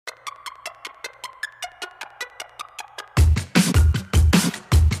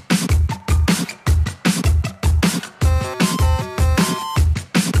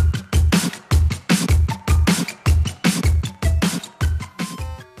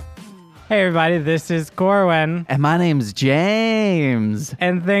Hey everybody, this is Corwin. And my name's James.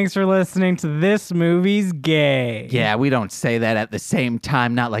 And thanks for listening to This Movie's Gay. Yeah, we don't say that at the same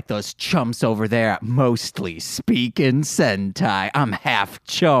time, not like those chumps over there at Mostly Speaking Sentai. I'm half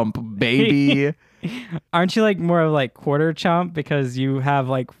chump, baby. Aren't you like more of like quarter chump because you have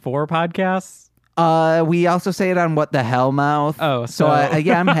like 4 podcasts? We also say it on What the Hell Mouth. Oh,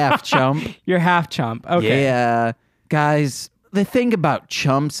 yeah, I'm half chump. You're half chump. Okay. Yeah. Guys, the thing about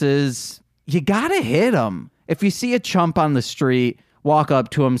chumps is you gotta hit them. If you see a chump on the street, walk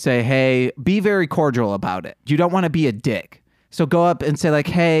up to him, say, hey, be very cordial about it. You don't want to be a dick. So go up and say like,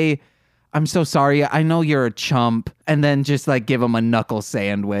 hey, I'm so sorry. I know you're a chump. And then just like give him a knuckle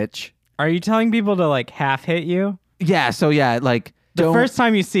sandwich. Are you telling people to like half hit you? Yeah. So yeah, like the first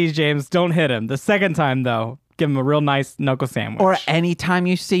time you see James, don't hit him. The second time though, give him a real nice knuckle sandwich. Or anytime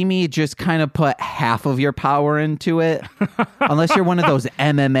you see me, just kind of put half of your power into it. Unless you're one of those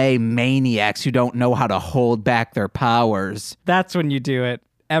MMA maniacs who don't know how to hold back their powers. That's when you do it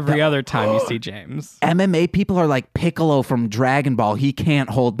every other time you see James. MMA people are like Piccolo from Dragon Ball. He can't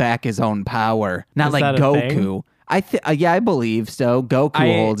hold back his own power. Not Is like that a Goku. Yeah, I believe so. Goku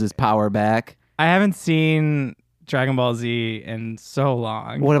holds his power back. I haven't seen Dragon Ball Z in so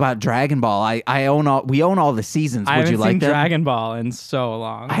long. What about Dragon Ball? We own all the seasons. I Would you haven't like seen them? Dragon Ball in so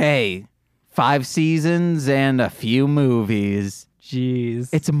long. Hey, 5 seasons and a few movies. Jeez.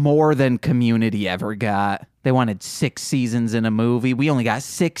 It's more than Community ever got. They wanted 6 seasons in a movie. We only got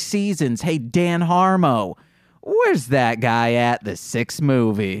 6 seasons. Hey, Dan Harmo, where's that guy at the 6th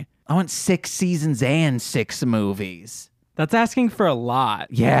movie? I want 6 seasons and 6 movies. That's asking for a lot.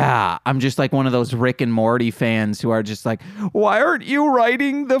 Yeah, I'm just like one of those Rick and Morty fans who are just like, why aren't you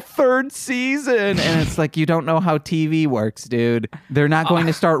writing the 3rd season? And it's like, you don't know how TV works, dude. They're not going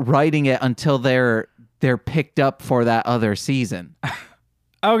to start writing it until they're picked up for that other season.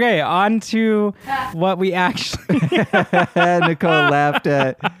 Okay, on to what we actually... Nicole laughed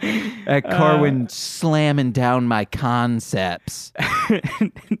at Corwin slamming down my concepts.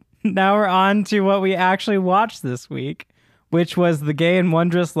 Now we're on to what we actually watched this week, which was The Gay and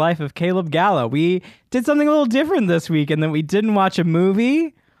Wondrous Life of Caleb Gallo. We did something a little different this week in that we didn't watch a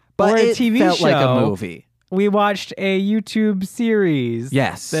movie or a TV felt show. like a movie. We watched a YouTube series.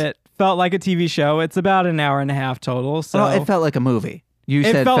 Yes. That felt like a TV show. It's about an hour and a half total. So it felt like a movie. You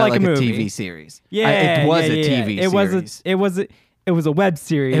said it felt like a movie. TV series. Yeah, it was a series. TV series. It was a web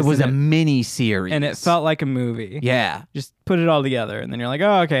series. It was a mini series. And it felt like a movie. Yeah. Just put it all together, and then you're like,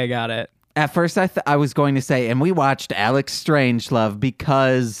 oh, okay, I got it. At first, I was going to say, and we watched Alex Strangelove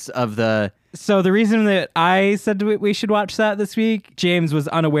because of the... So the reason that I said we should watch that this week, James was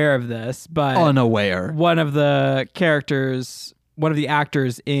unaware of this, but... Unaware. One of the actors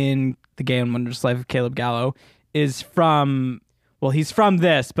in The Gay and Wondrous Life of Caleb Gallo is from... Well, he's from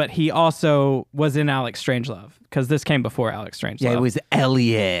this, but he also was in Alex Strangelove, because this came before Alex Strangelove. Yeah, it was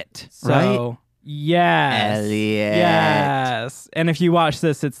Elliot, right? Yes. Elliot. Yes. And if you watch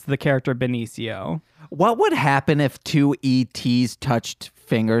this, it's the character Benicio. What would happen if 2 ETs touched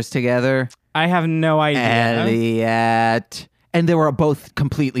fingers together? I have no idea. Elliot. And they were both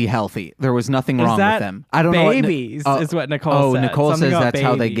completely healthy. There was nothing wrong with them. I don't babies know. Is what Nicole said. Oh, Nicole Something says about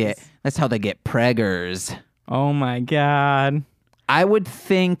that's babies. how they get preggers. Oh my God. I would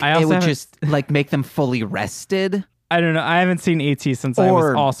think it would just like make them fully rested. I don't know. I haven't seen E.T. since I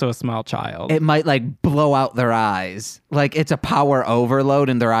was also a small child. It might like blow out their eyes. Like it's a power overload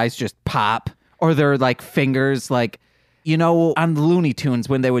and their eyes just pop. Or their like fingers like, you know, on Looney Tunes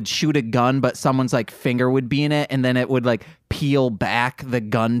when they would shoot a gun but someone's like finger would be in it and then it would like peel back the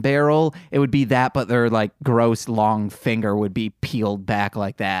gun barrel. It would be that, but their like gross long finger would be peeled back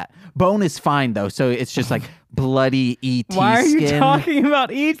like that. Bone is fine though, so it's just like bloody ET Why are you skin. talking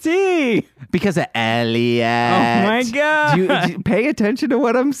about E.T.? Because of Elliot. Oh my God. Do you pay attention to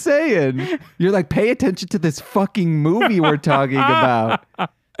what I'm saying. You're like, pay attention to this fucking movie we're talking about. Why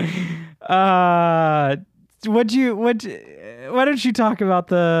don't you talk about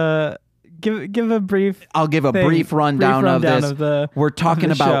the give a brief I'll give a brief rundown of this. We're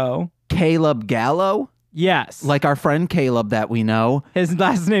talking about show. Caleb Gallo. Yes. Like our friend Caleb that we know. His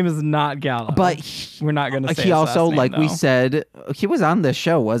last name is not Gallo. But we're not going to say he his also, last name, like though. we said, he was on this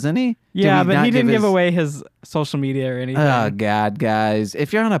show, wasn't he? Yeah, but he didn't give away his social media or anything. Oh, God, guys.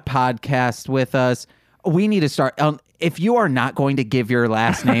 If you're on a podcast with us, we need to start... if you are not going to give your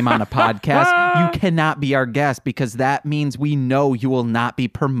last name on a podcast, you cannot be our guest because that means we know you will not be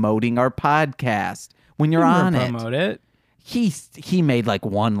promoting our podcast when you're on it. Promote it. He made like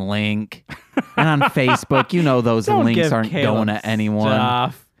one link, and on Facebook, you know those links aren't going to anyone.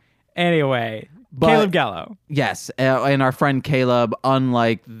 Stuff. Anyway, But, Caleb Gallo. Yes, and our friend Caleb,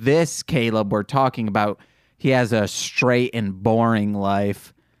 unlike this Caleb we're talking about, he has a straight and boring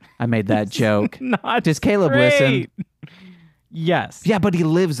life. I made that joke. Not Does Caleb listen? straight. Yes. Yeah, but he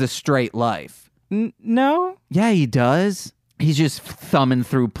lives a straight life. No? Yeah, he does. He's just thumbing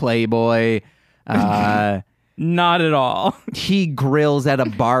through Playboy. Not at all. He grills at a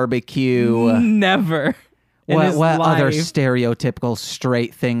barbecue. Never. in What his other life. stereotypical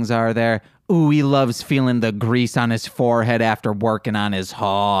straight things are there? Ooh, he loves feeling the grease on his forehead after working on his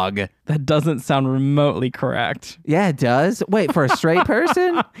hog. That doesn't sound remotely correct. Yeah, it does. Wait, for a straight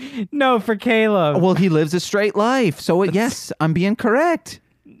person? No, for Caleb. Well, he lives a straight life. So, yes, I'm being correct.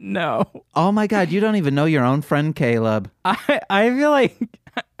 No. Oh my God, you don't even know your own friend Caleb. I feel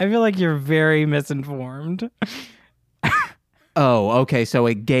like you're very misinformed. Oh, okay. So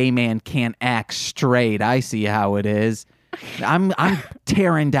a gay man can't act straight. I see how it is. I'm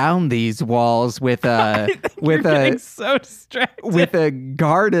tearing down these walls with You're getting so distracted. with a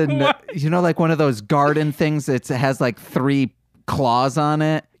garden. What? You know, like one of those garden things that has like 3 claws on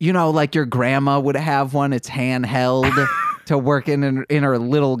it. You know, like your grandma would have one. It's handheld to work in her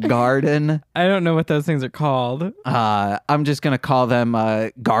little garden. I don't know what those things are called. I'm just gonna call them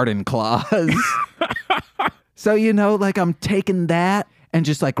garden claws. So, you know, like I'm taking that and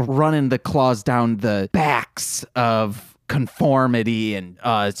just like running the claws down the backs of conformity and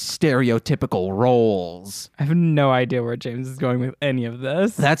stereotypical roles. I have no idea where James is going with any of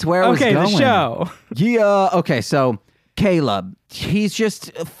this. That's where I was going. Okay, the show. Yeah. Okay. So Caleb, he's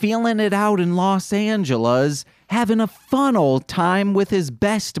just feeling it out in Los Angeles, having a fun old time with his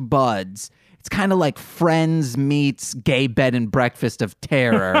best buds. It's kind of like Friends meets Gay Bed and Breakfast of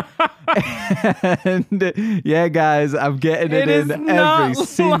Terror. And yeah, guys, I'm getting it is in not every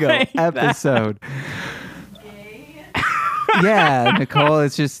single like that. episode. Yeah, Nicole,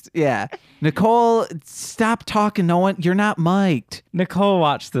 it's just, yeah. Nicole, stop talking. No one, you're not mic'd. Nicole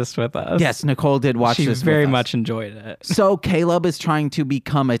watched this with us. Yes, Nicole did watch She this very with us. much enjoyed it. So Caleb is trying to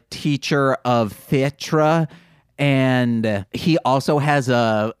become a teacher of theatre, and he also has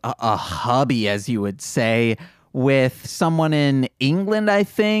a hubby, as you would say, with someone in England, I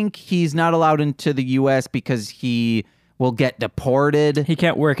think. He's not allowed into the U.S. because he will get deported. He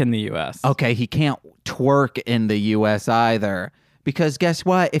can't work in the U.S. Okay, he can't twerk in the U.S. either. Because guess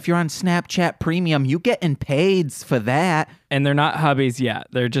what? If you're on Snapchat Premium, you getting paid for that. And they're not hubbies yet.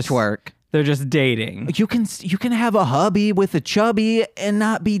 They're just Twerk. They're just dating. You can have a hubby with a chubby and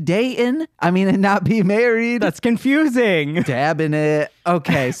not be dating. I mean, and not be married. That's confusing. Dabbing it.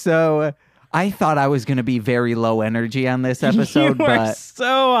 Okay, so I thought I was going to be very low energy on this episode, You are but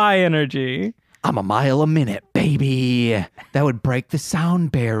so high energy. I'm a mile a minute, baby. That would break the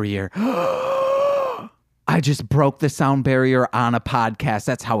sound barrier. I just broke the sound barrier on a podcast.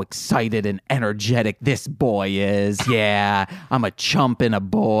 That's how excited and energetic this boy is. Yeah, I'm a chump and a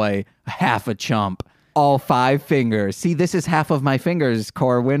boy. Half a chump. All 5 fingers. See, this is half of my fingers,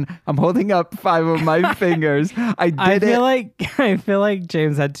 Corwin. I'm holding up 5 of my fingers. I feel like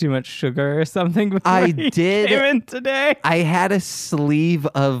James had too much sugar or something before I he did. came in today. I had a sleeve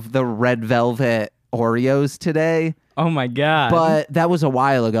of the red velvet Oreos today, Oh my god. but that was a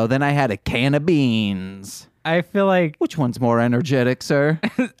while ago. Then I had a can of beans. I feel like Which one's more energetic, sir?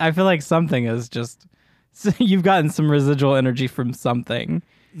 something is just you've gotten some residual energy from something.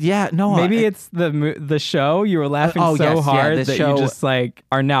 Yeah, no. Maybe it's the show. You were laughing Oh, so yes, yeah, hard the that show- you just like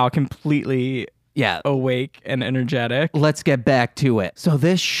are now completely yeah. awake and energetic. Let's get back to it. So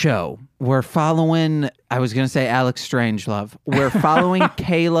this show, we're following, I was going to say Alex Strangelove. We're following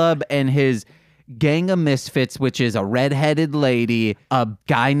Caleb and his gang of misfits, which is a redheaded lady, a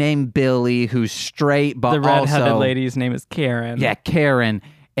guy named Billy who's straight, but The redheaded also, lady's name is Karen. yeah, Karen.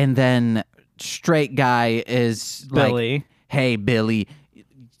 And then straight guy is Billy. like, hey, Billy,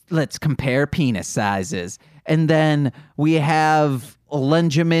 let's compare penis sizes. And then we have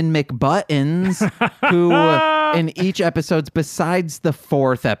Lenjamin McButtons, who in each episode, besides the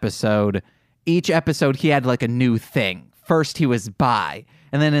 4th episode, each episode he had like a new thing. First he was bi.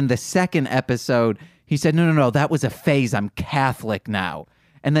 And then in the 2nd episode, he said, no, that was a phase. I'm Catholic now.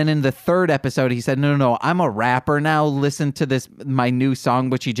 And then in the 3rd episode, he said, no, I'm a rapper now. Listen to this, my new song,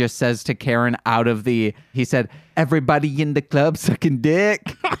 which he just says to Karen he said, everybody in the club sucking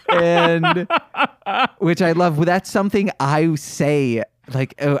dick. And which I love. That's something I say,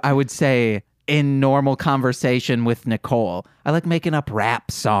 like I would say in normal conversation with Nicole. I like making up rap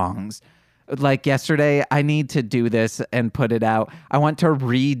songs. Like yesterday, I need to do this and put it out. I want to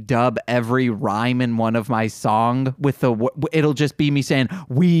redub every rhyme in one of my song with it'll just be me saying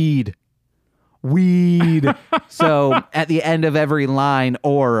weed. So at the end of every line,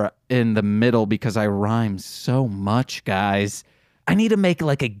 or in the middle because I rhyme so much, guys. I need to make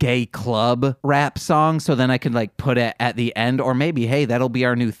like a gay club rap song so then I can like put it at the end, or maybe, hey, that'll be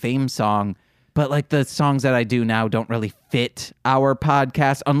our new theme song. But like the songs that I do now don't really fit our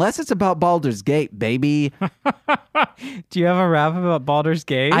podcast unless it's about Baldur's Gate, baby. Do you have a rap about Baldur's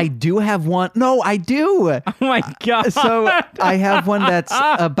Gate? I do have one. No, I do. Oh my God. So I have one that's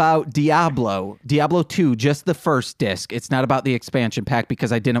about Diablo 2, just the first disc. It's not about the expansion pack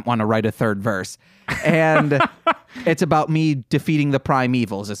because I didn't want to write a third verse. And it's about me defeating the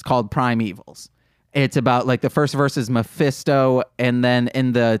Primevals. It's called Primevals. It's about like the first verse is Mephisto, and then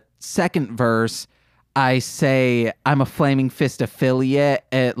in the second verse, I say I'm a Flaming Fist affiliate,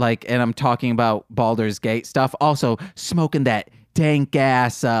 and I'm talking about Baldur's Gate stuff. Also, smoking that dank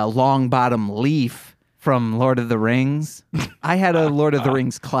ass long bottom leaf from Lord of the Rings. I had a Lord of the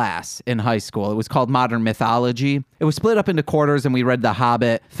Rings class in high school. It was called Modern Mythology. It was split up into quarters, and we read The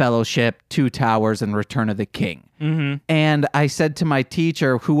Hobbit, Fellowship, Two Towers, and Return of the King. Mm-hmm. And I said to my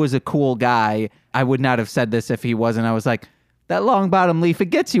teacher, who was a cool guy, I would not have said this if he wasn't. I was like, that long bottom leaf, it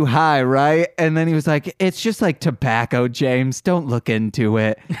gets you high, right? And then he was like, it's just like tobacco, James. Don't look into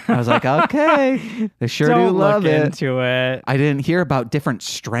it. I was like, okay. I sure do love it. Don't look into it. I didn't hear about different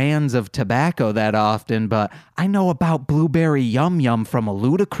strands of tobacco that often, but I know about Blueberry Yum Yum from a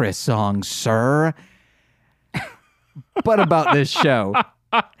Ludacris song, sir. But about this show.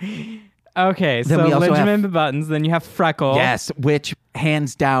 Okay, Then so we also Benjamin have- Buttons, then you have Freckle. Yes, which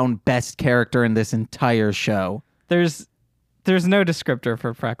hands down best character in this entire show. There's no descriptor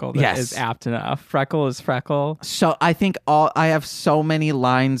for Freckle that is apt enough. Freckle is Freckle. So I think I have so many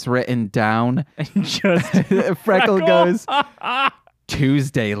lines written down. Just Freckle goes,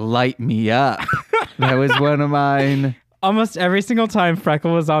 Tuesday, light me up. That was one of mine. almost every single time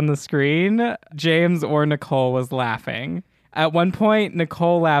Freckle was on the screen, James or Nicole was laughing. At one point,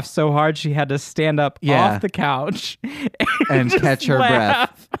 Nicole laughed so hard she had to stand up off the couch and just catch her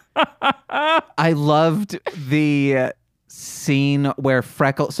laugh. breath. I loved the scene where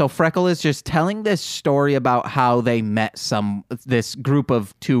Freckle is just telling this story about how they met this group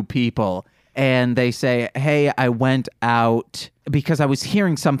of two people, and they say, hey, I went out because I was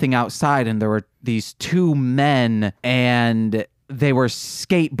hearing something outside, and there were these two men, and they were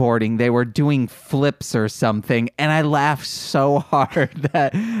skateboarding. They were doing flips or something. And I laughed so hard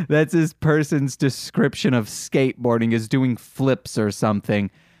that that's this person's description of skateboarding is doing flips or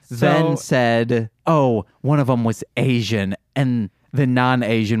something. Then said, oh, one of them was Asian and the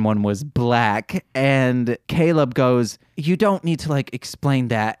non-Asian one was black. And Caleb goes, you don't need to explain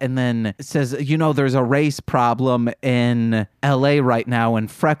that. And then says, there's a race problem in LA right now. And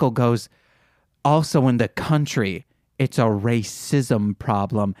Freckle goes, also in the country, it's a racism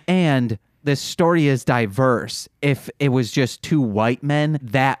problem. And this story is diverse. If it was just two white men,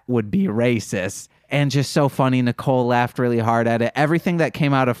 that would be racist. And just so funny, Nicole laughed really hard at it. Everything that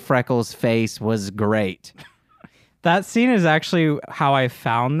came out of Freckles' face was great. That scene is actually how I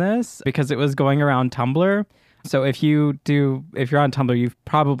found this because it was going around Tumblr. So if you're on Tumblr, you've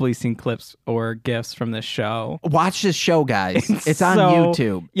probably seen clips or GIFs from this show. Watch this show, guys. It's on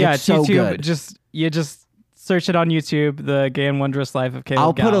YouTube. Yeah, it's so YouTube. good. You just search it on YouTube, The Gay and Wondrous Life of Caleb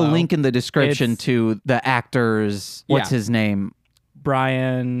I'll put Gallo. a link in the description to the actors. What's his name?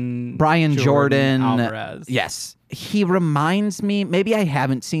 Brian Jordan Alvarez. Yes. He reminds me, maybe I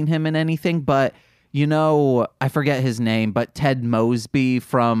haven't seen him in anything, but I forget his name, but Ted Mosby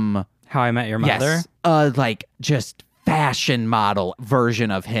from How I Met Your Mother. Yes. Just fashion model version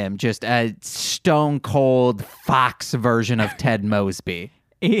of him. Just a stone cold Fox version of Ted Mosby.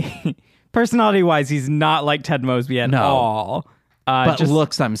 Personality-wise, he's not like Ted Mosby at all. But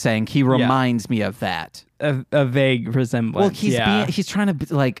looks, I'm saying, he reminds me of that. A vague resemblance. Well, he's trying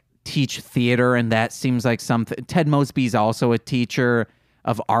to teach theater, and that seems like something. Ted Mosby's also a teacher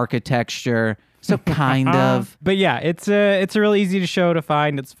of architecture, so kind of. But yeah, it's a really easy show to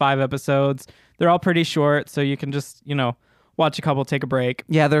find. It's 5 episodes. They're all pretty short, so you can just watch a couple, take a break.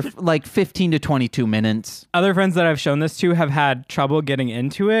 Yeah, they're 15 to 22 minutes. Other friends that I've shown this to have had trouble getting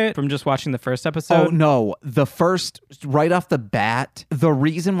into it from just watching the first episode. Oh, no. The first, right off the bat, the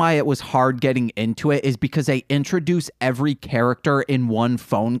reason why it was hard getting into it is because they introduce every character in one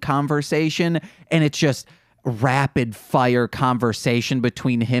phone conversation, and it's just rapid fire conversation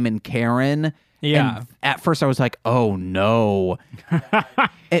between him and Karen. Yeah. And at first I was like, oh, no.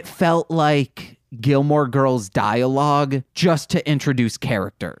 It felt like Gilmore Girls dialogue just to introduce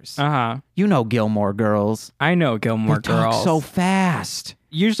characters. You know Gilmore Girls. I know Gilmore They Girls. talk so fast.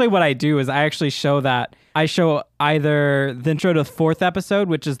 Usually what I do is I actually show either the intro to the 4th episode,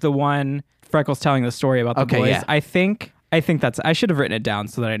 which is the one Freckles telling the story about the boys. Yeah. I think I think I should have written it down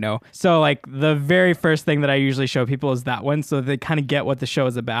so that I know. So like the very first thing that I usually show people is that one, so they kind of get what the show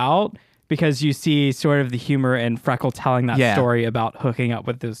is about, because you see sort of the humor in Freckle telling that story about hooking up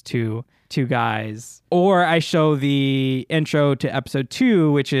with those two guys. Or I show the intro to episode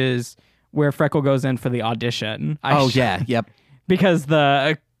 2, which is where Freckle goes in for the audition. Yep. Because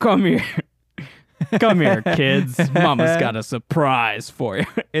come here. Come here, kids. Mama's got a surprise for you.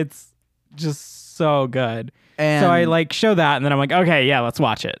 It's just so good. And so I like show that, and then I'm like, okay, yeah, let's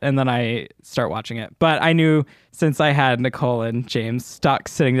watch it. And then I start watching it. But I knew, since I had Nicole and James stuck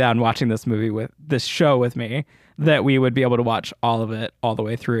sitting down watching this show with me, that we would be able to watch all of it all the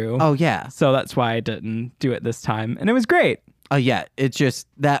way through. Oh, yeah. So that's why I didn't do it this time. And it was great. Oh, yeah. It's just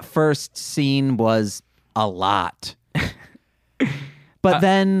that first scene was a lot. But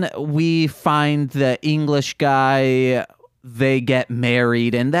then we find the English guy, they get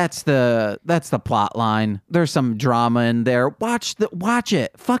married, and that's the plot line. There's some drama in there. Watch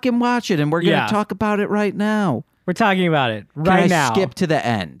it. Fucking watch it, and we're going to talk about it right now. We're talking about it right now. Skip to the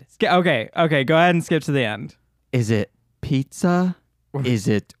end? Okay, go ahead and skip to the end. Is it pizza? Is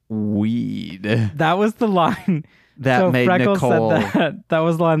it weed? That was the line. That made Freckle Nicole... said that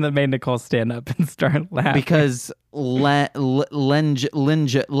was the line that made Nicole stand up and start laughing. Because Lenjamin,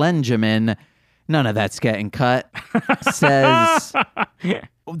 none of that's getting cut, says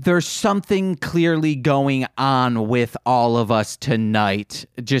there's something clearly going on with all of us tonight.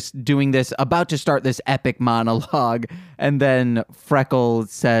 Just doing this, about to start this epic monologue. And then Freckle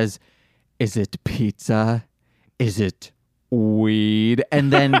says, is it pizza? Is it weed?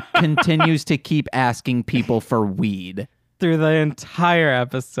 And then continues to keep asking people for weed through the entire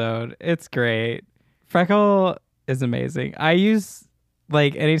episode. It's great. Freckle is amazing. I use,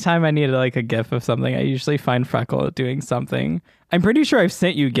 like, anytime I need like a gif of something, I usually find Freckle doing something. I'm pretty sure I've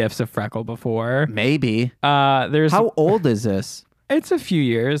sent you gifs of Freckle before. Maybe. How old is this? It's a few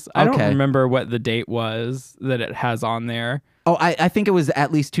years. I don't remember what the date was that it has on there. Oh, I think it was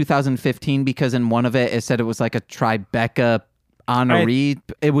at least 2015, because in one of it said it was like a Tribeca honoree.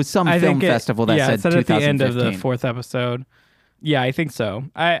 It was some film festival that said 2015. At the end of the 4th episode. Yeah, I think so.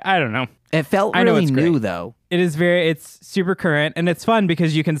 I don't know. It felt really new, though. It's super current, and it's fun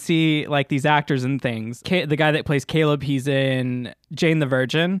because you can see like these actors and things. The guy that plays Caleb, he's in Jane the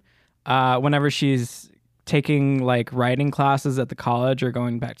Virgin. Whenever she's taking like writing classes at the college or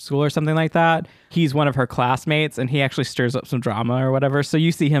going back to school or something like that, he's one of her classmates, and he actually stirs up some drama or whatever. So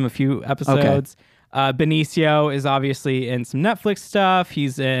you see him a few episodes. Okay. Benicio is obviously in some Netflix stuff.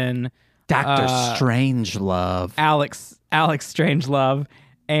 He's in Dr. Strangelove. Alex Strangelove.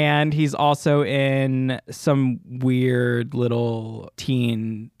 And he's also in some weird little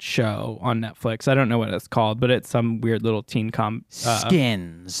teen show on Netflix. I don't know what it's called, but it's some weird little teen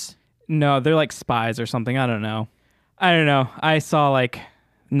Skins. No, they're like spies or something. I don't know. I saw like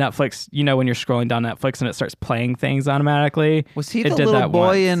Netflix, you know, when you're scrolling down Netflix and it starts playing things automatically. Was he the little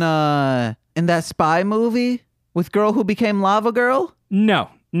boy in that spy movie with Girl Who Became Lava Girl? No,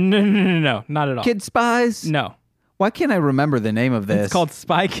 not at all. Kid Spies? No. Why can't I remember the name of this? It's called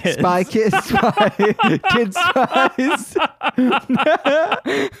Spy Kids. Spy Kids. Kid Spies.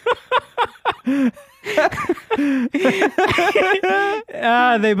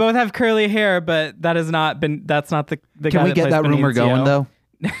 They both have curly hair, but that has not been. That's not the guy. Can we get that rumor going though?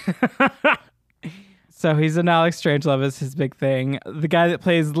 So he's in Alex Strangelove is his big thing. The guy that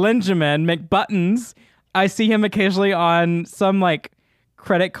plays Lenjamin McButtons, I see him occasionally on some like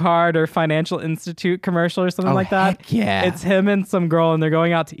credit card or financial institute commercial or something like that. Heck yeah. It's him and some girl, and they're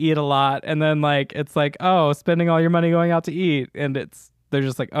going out to eat a lot, and then like it's like, oh, spending all your money going out to eat, and they're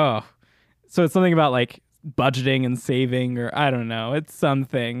just like, oh. So it's something about like budgeting and saving, or I don't know. It's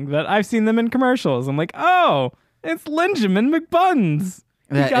something that I've seen them in commercials. I'm like, oh, it's Lenjamin McButtons.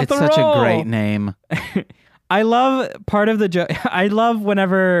 It's such a great name. I love part of the joke. I love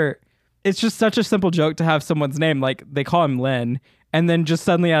whenever it's just such a simple joke to have someone's name. Like they call him Lynn, and then just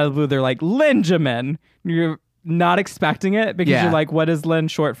suddenly out of the blue, they're like, Lenjamin. You're not expecting it because you're like, what is Lynn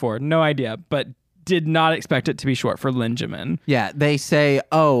short for? No idea. But did not expect it to be short for Lenjamin. Yeah, they say,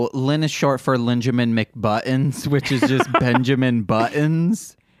 oh, Lynn is short for Lenjamin McButtons, which is just Benjamin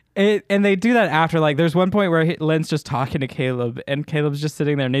Buttons. And they do that after, like, there's one point where Lynn's just talking to Caleb, and Caleb's just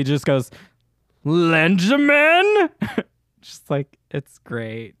sitting there, and he just goes, Lenjamin? Just like, it's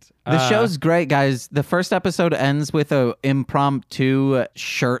great. The show's great, guys. The first episode ends with a impromptu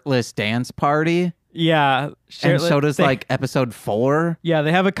shirtless dance party. Yeah. And so does like episode 4. Yeah,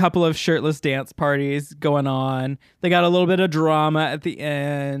 they have a couple of shirtless dance parties going on. They got a little bit of drama at the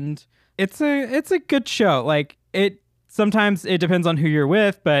end. It's a good show. Like, it sometimes it depends on who you're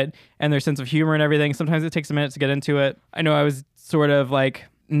with, and their sense of humor and everything. Sometimes it takes a minute to get into it. I know I was sort of like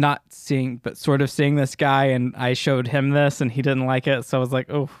not seeing, but sort of seeing this guy, and I showed him this and he didn't like it. So I was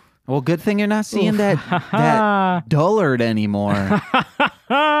like, oh. Well, good thing you're not seeing that dullard anymore.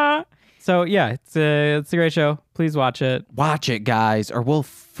 So yeah, it's a great show. Please watch it. Watch it, guys, or we'll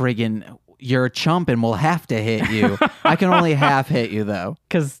friggin' you're a chump and we'll have to hit you. I can only half hit you though.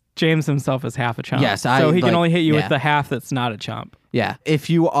 Because James himself is half a chump. Yes, so he can only hit you with the half that's not a chump. Yeah. If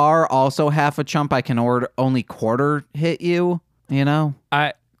you are also half a chump, I can only quarter hit you, you know?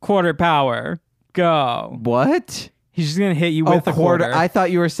 Quarter power. Go. What? He's just gonna hit you with a quarter. I thought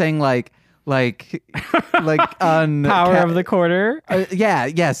you were saying like on power of the quarter.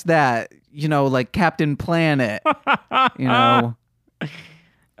 Yes, that. You know, like Captain Planet. You know.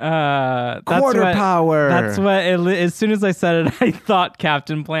 Quarter power. That's what. As soon as I said it, I thought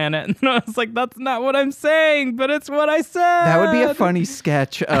Captain Planet, and I was like, "That's not what I'm saying," but it's what I said. That would be a funny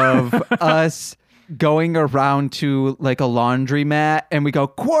sketch of us going around to like a laundromat and we go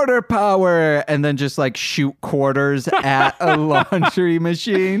quarter power and then just like shoot quarters at a laundry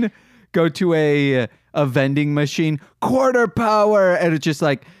machine. Go to a vending machine, quarter power, and it's just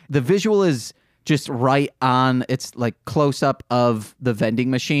like the visual is just right on. It's like close up of the vending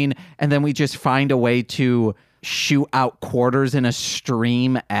machine, and then we just find a way to shoot out quarters in a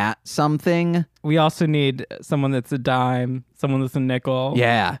stream at something. We also need someone that's a dime, someone that's a nickel,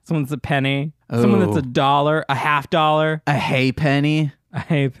 someone that's a penny, someone that's a dollar, a $50, a hay penny. A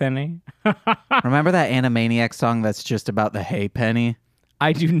hay penny. Remember that Animaniacs song that's just about the hay penny?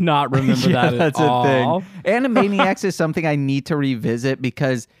 I do not remember that at all. That's a thing. Animaniacs is something I need to revisit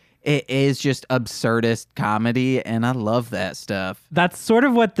because it is just absurdist comedy, and I love that stuff. That's sort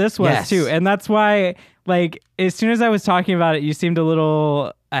of what this was, too. And that's why, like, as soon as I was talking about it, you seemed a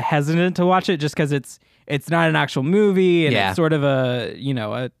little hesitant to watch it just because it's not an actual movie, and it's sort of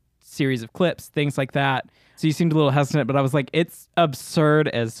a series of clips, things like that. So you seemed a little hesitant, but I was like, it's absurd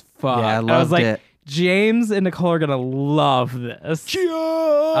as fuck. Yeah, I loved it. James and Nicole are gonna love this.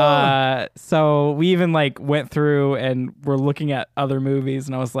 So we even like went through and we're looking at other movies,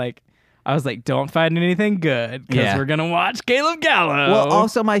 and I was like, don't find anything good because we're gonna watch Caleb Gallo. Well,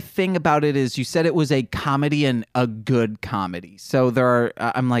 also my thing about it is you said it was a comedy and a good comedy. So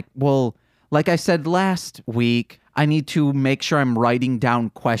I'm like, well, like I said last week, I need to make sure I'm writing down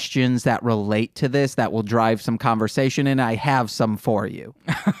questions that relate to this that will drive some conversation, and I have some for you.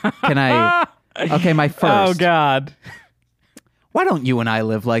 Can I? Okay, my first. Oh, God. Why don't you and I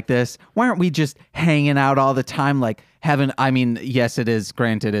live like this? Why aren't we just hanging out all the time? Like yes, it is.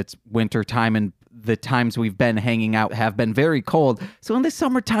 Granted, it's winter time and the times we've been hanging out have been very cold. So in the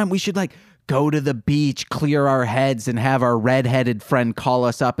summertime, we should like go to the beach, clear our heads, and have our redheaded friend call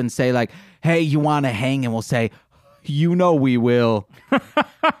us up and say like, hey, you want to hang? And we'll say, you know we will.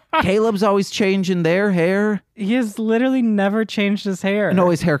 Caleb's always changing their hair. He has literally never changed his hair. No,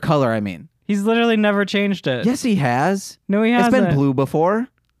 his hair color, I mean. He's literally never changed it. Yes, he has. No, he hasn't. It's been blue before.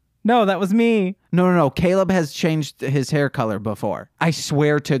 No, that was me. No. Caleb has changed his hair color before. I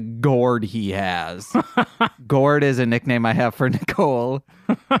swear to Gord he has. Gord is a nickname I have for Nicole.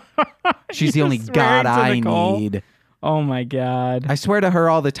 She's the only god I need. Oh, my God. I swear to her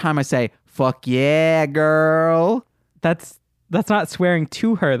all the time. I say, fuck yeah, girl. That's not swearing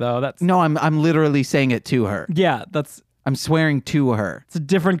to her, though. No, I'm literally saying it to her. Yeah, I'm swearing to her. It's a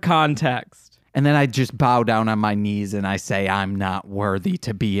different context. And then I just bow down on my knees and I say, I'm not worthy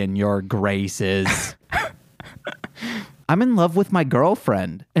to be in your graces. I'm in love with my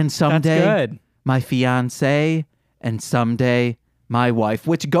girlfriend. And someday, my fiance, and someday, my wife,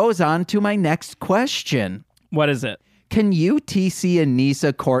 which goes on to my next question. What is it? Can you, TC,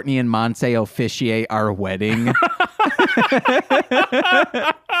 Anissa, Courtney, and Monse officiate our wedding?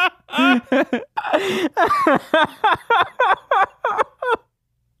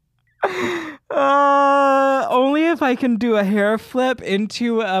 Only if I can do a hair flip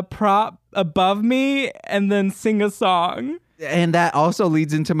into a prop above me and then sing a song. And that also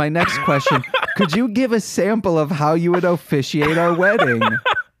leads into my next question. Could you give a sample of how you would officiate our wedding?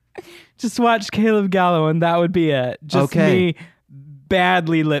 Just watch Caleb Gallo and that would be it. Just me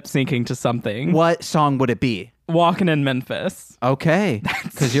badly lip syncing to something. What song would it be? Walking in Memphis. Okay.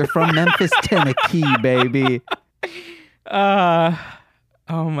 Because you're from Memphis, Tennessee, baby.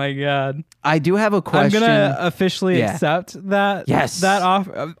 Oh my God. I do have a question. I'm going to officially accept that. Yes. That off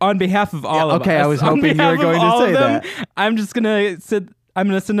on behalf of all of us. Okay, I was hoping you were going to say that. I'm just going to I'm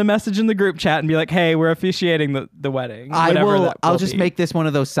gonna send a message in the group chat and be like, "Hey, we're officiating the wedding." I'll just make this one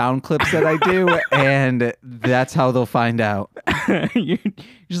of those sound clips that I do, and that's how they'll find out. You're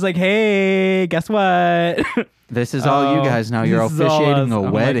just like, "Hey, guess what? This is all you guys now. You're This is all officiating us. a Oh my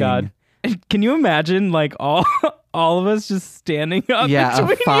wedding. God. Can you imagine like all of us just standing up? Yeah, a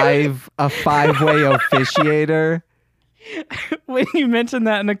between five-way officiator. When you mentioned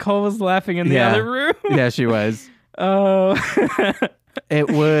that, Nicole was laughing in the Yeah. other room. Yeah, she was. Oh. It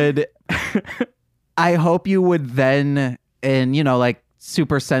would. I hope you would then, in like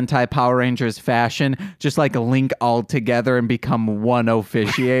Super Sentai Power Rangers fashion, just like link all together and become one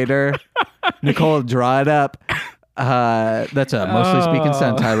officiator. Nicole, draw it up. That's a mostly speaking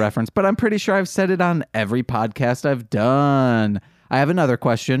Sentai reference, but I'm pretty sure I've said it on every podcast I've done. I have another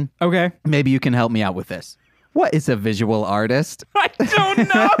question. Okay. Maybe you can help me out with this. What is a visual artist? I don't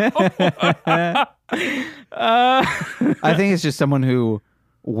know. I think it's just someone who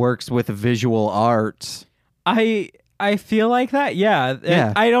works with visual art. I feel like that. Yeah.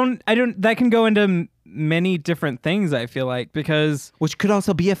 Yeah. I don't. That can go into many different things. I feel like because Which could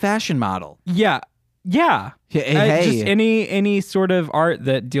also be a fashion model. yeah. Hey. Just any sort of art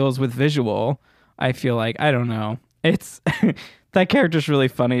that deals with visual. I feel like I don't know. It's that character's really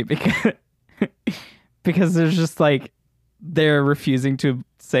funny because there's just like they're refusing to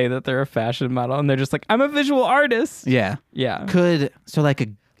say that they're a fashion model and they're just like, I'm a visual artist. Yeah. Yeah.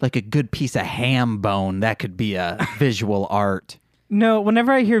 Like a good piece of ham bone, that could be a visual art. No,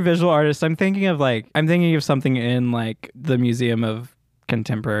 whenever I hear visual artist, I'm thinking of something in like the Museum of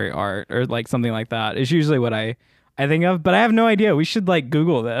Contemporary Art or like something like that. Is usually what I think of, but I have no idea. We should like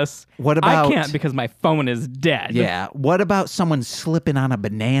Google this. What about? I can't because my phone is dead. Yeah. What about someone slipping on a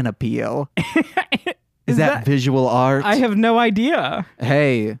banana peel? Is that visual art? I have no idea.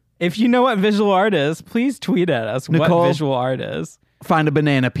 Hey, If you know what visual art is, please tweet at us Nicole? what visual art is. find a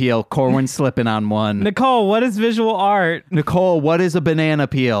banana peel. Corwin slipping on one. Nicole, what is visual art? Nicole, what is a banana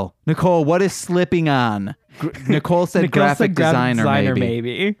peel? Nicole, what is slipping on? Nicole said Nicole graphic said designer,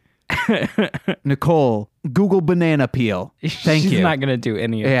 maybe. Nicole, Google banana peel. Thank She's you. not gonna do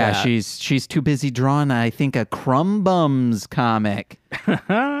any of Yeah, that. she's too busy drawing, I think, a Crumb Bums comic.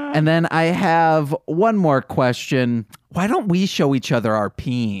 And then I have one more question. Why don't we show each other our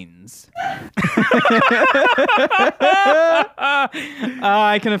peens?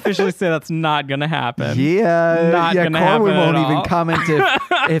 I can officially say that's not gonna happen. Yeah, Not gonna Corwin happen won't at even all. comment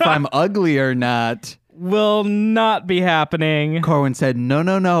if I'm ugly or not. Will not be happening. Corwin said,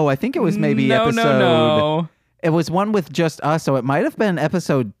 no. I think it was maybe no, episode. No. It was one with just us, so it might have been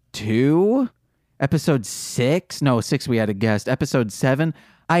episode 2, episode 6. No, 6 we had a guest. Episode 7.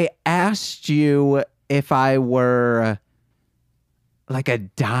 I asked you if I were like a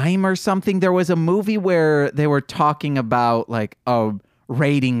dime or something. There was a movie where they were talking about like a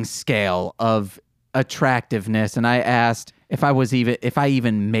rating scale of attractiveness, and I asked if I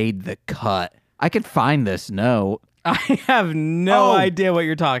even made the cut. I could find this note. I have no Oh. idea what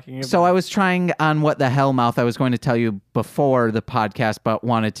you're talking about. So I was trying on What the Hell Mouth. I was going to tell you before the podcast, but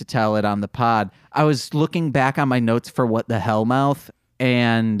wanted to tell it on the pod. I was looking back on my notes for What the Hell Mouth,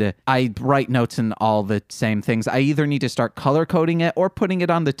 and I write notes in all the same things. I either need to start color coding it or putting it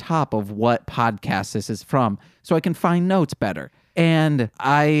on the top of what podcast this is from so I can find notes better. And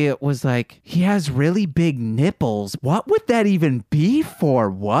I was like, he has really big nipples. What would that even be for?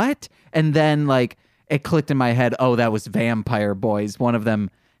 What? And then like it clicked in my head, oh, that was Vampire Boys. One of them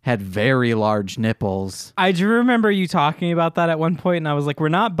had very large nipples. I do remember you talking about that at one point, and I was like, we're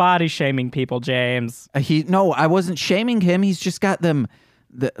not body shaming people, James. No, I wasn't shaming him. He's just got them,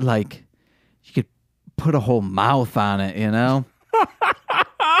 like, you could put a whole mouth on it, you know?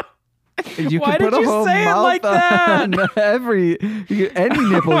 You Why could put did a you whole say it mouth like that? on any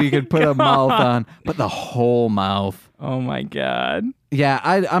nipple you could put a mouth on, but the whole mouth. Oh my God. Yeah,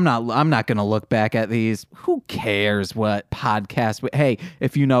 I'm not gonna look back at these. Who cares what podcast? Hey,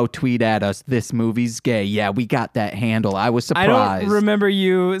 if you know, tweet at us. This movie's gay. Yeah, we got that handle. I was I surprised. don't remember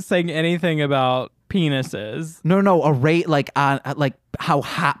you saying anything about penises. No, a rate like on like how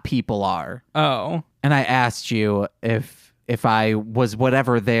hot people are. Oh. And I asked you if I was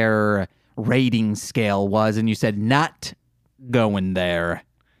whatever their rating scale was, and you said not going there.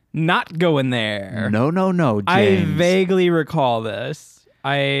 Not going there. No, James. I vaguely recall this.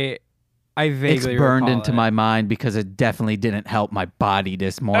 I vaguely It's burned recall into it. my mind because it definitely didn't help my body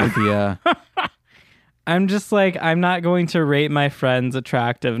dysmorphia. I'm just like, I'm not going to rate my friends'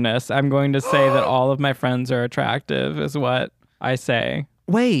 attractiveness. I'm going to say that all of my friends are attractive, is what I say.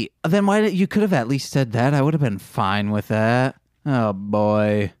 Wait, then why did you could have at least said that? I would have been fine with that. Oh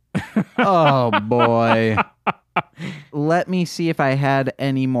boy. Oh boy. let me see if I had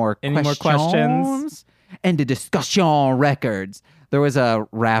any more More questions? And the discussion records. There was a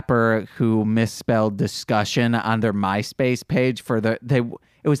rapper who misspelled discussion on their MySpace page for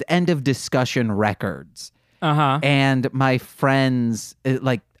it was end of discussion records. Uh-huh. And my friends,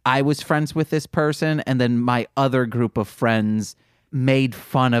 I was friends with this person, and then my other group of friends made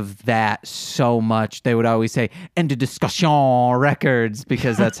fun of that so much. They would always say, end of discussion records,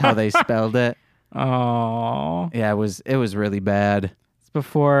 because that's how they spelled it. Oh. Yeah, it was really bad. It's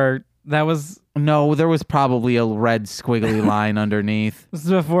before that was No, there was probably a red squiggly line underneath. This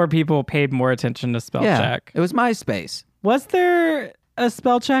is before people paid more attention to spell check. It was MySpace. Was there a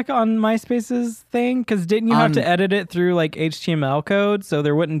spell check on MySpace's thing? Because didn't you have to edit it through like HTML code, so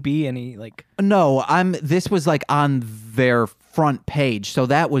there wouldn't be any like? No, this was like on their front page, so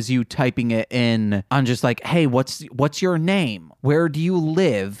that was you typing it in on just like, hey, what's your name? Where do you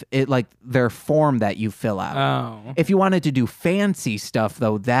live? It like their form that you fill out. Oh. If you wanted to do fancy stuff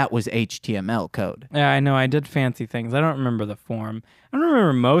though, that was HTML code. Yeah, I know. I did fancy things. I don't remember the form. I don't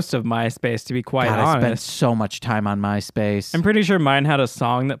remember most of MySpace, to be quite God, honest. I spent so much time on MySpace. I'm pretty sure mine had a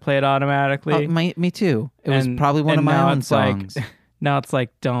song that played automatically. Me too. It was probably one of my own songs. Now it's like,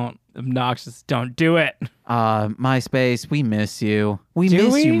 don't obnoxious, don't do it. MySpace, we miss you. We Do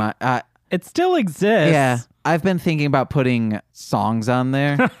miss we? you. It still exists. Yeah, I've been thinking about putting songs on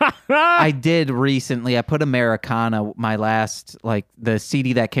there. I did recently. I put Americana, my last, the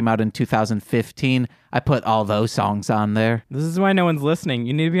CD that came out in 2015. I put all those songs on there. This is why no one's listening.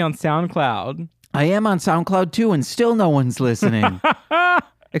 You need to be on SoundCloud. I am on SoundCloud too, and still no one's listening.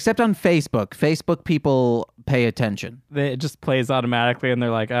 Except on Facebook. Facebook people pay attention. It just plays automatically, and they're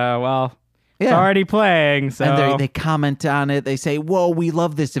like, oh, well, it's Yeah. already playing. So And they comment on it. They say, whoa, we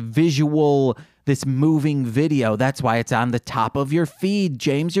love this visual, this moving video. That's why it's on the top of your feed.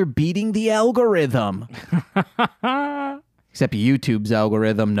 James, you're beating the algorithm. Except YouTube's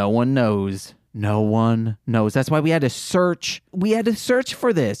algorithm, no one knows. No one knows. That's why we had to search. We had to search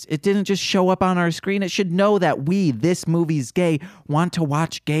for this. It didn't just show up on our screen. It should know that this movie's gay, want to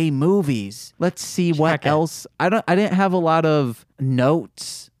watch gay movies. Let's see what else. I didn't have a lot of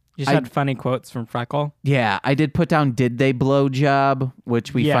notes. You just had funny quotes from Freckle. Yeah, I did put down, did they blow job,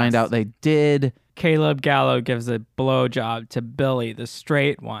 which we find out they did. Caleb Gallo gives a blowjob to Billy, the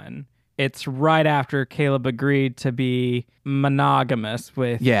straight one. It's right after Caleb agreed to be monogamous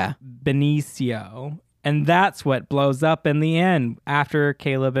with Benicio. And that's what blows up in the end after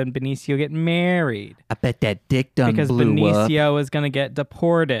Caleb and Benicio get married. I bet that dick done because blew Benicio up. is going to get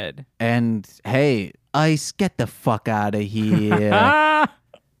deported. And hey, Ice, get the fuck out of here.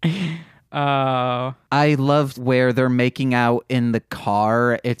 I loved where they're making out in the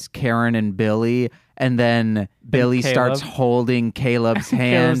car. It's Karen and Billy, and then Billy starts holding Caleb's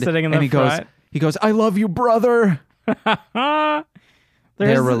hand, sitting in and the front. He goes, "I love you, brother." Their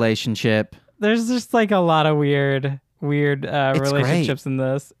relationship. There's just like a lot of weird relationships in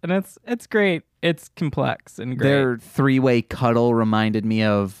this, and it's great. It's complex and great. Their three-way cuddle reminded me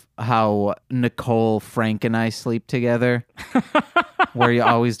of how Nicole, Frank, and I sleep together. Where you're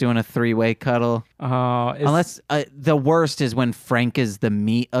always doing a three-way cuddle. Unless the worst is when Frank is the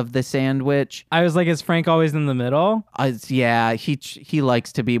meat of the sandwich. I was like, is Frank always in the middle? Yeah, he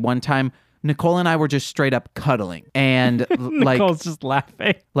likes to be. One time, Nicole and I were just straight up cuddling, and Nicole's just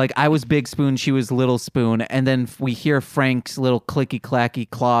laughing. Like I was Big Spoon, she was Little Spoon, and then we hear Frank's little clicky clacky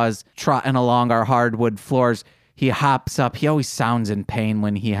claws trotting along our hardwood floors. He hops up. He always sounds in pain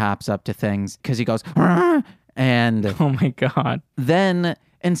when he hops up to things because he goes. Rrr! And oh my God. Then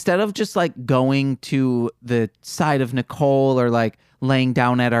instead of just like going to the side of Nicole or like laying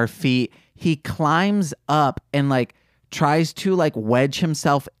down at our feet, he climbs up and like tries to like wedge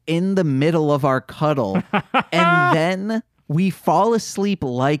himself in the middle of our cuddle. And then we fall asleep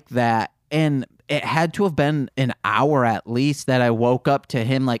like that. And it had to have been an hour at least that I woke up to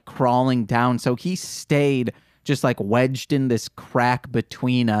him like crawling down. So he stayed just like wedged in this crack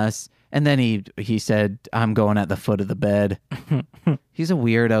between us. And then he said, I'm going at the foot of the bed. He's a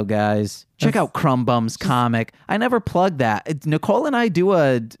weirdo, guys. Check out Crumb Bum's comic. I never plugged that. Nicole and I do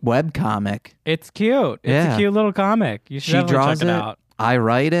a web comic. It's cute. It's a cute little comic. You should draws check it out. I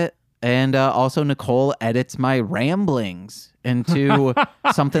write it. And also Nicole edits my ramblings into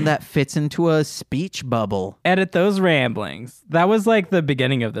something that fits into a speech bubble. Edit those ramblings. That was like the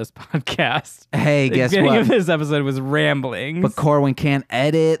beginning of this podcast. Hey, guess what? The beginning what? of this episode was ramblings. But Corwin can't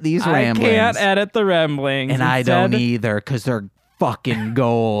edit these ramblings. I can't edit the ramblings. And I don't either because they're fucking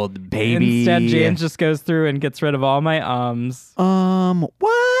gold, baby. Instead, James just goes through and gets rid of all my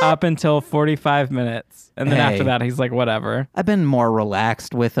What? up until 45 minutes. And then Hey. after that, he's like, whatever. I've been more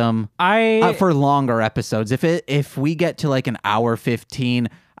relaxed with them. For longer episodes. If we get to like an hour 15,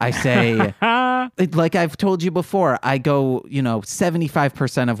 I say, like I've told you before, I go,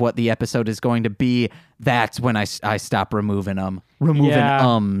 75% of what the episode is going to be. That's when I stop removing them.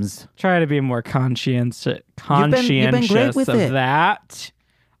 Try to be more conscientious great with of it. that.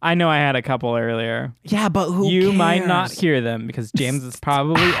 I know I had a couple earlier. Yeah, but who You cares? might not hear them because James has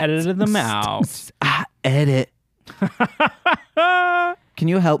probably edited them out. Edit. Can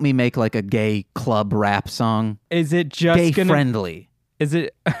you help me make like a gay club rap song? Is it just Gay gonna... friendly. Is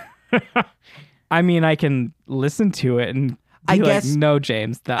it... I mean, I can listen to it and be like, no,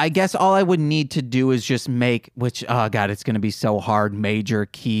 James. I guess all I would need to do is just make, which, oh God, it's going to be so hard, major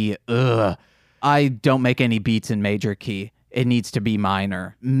key. Ugh. I don't make any beats in major key. It needs to be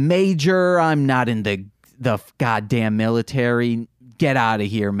minor. Major, I'm not in the goddamn military. Get out of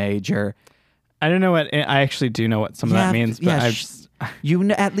here, major. I don't know what... I actually do know what some of that means, but I just... You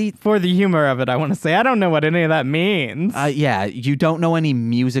know, at least... For the humor of it, I want to say I don't know what any of that means. Yeah, you don't know any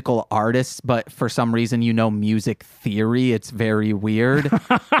musical artists, but for some reason you know music theory. It's very weird.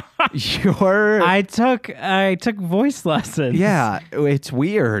 I took voice lessons. Yeah, it's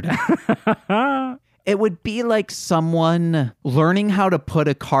weird. It would be like someone learning how to put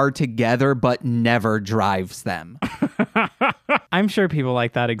a car together but never drives them. I'm sure people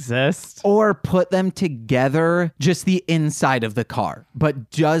like that exist. Or put them together, just the inside of the car,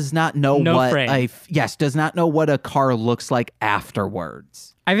 but does not know does not know what a car looks like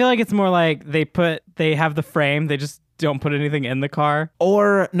afterwards. I feel like it's more like they have the frame, they just don't put anything in the car.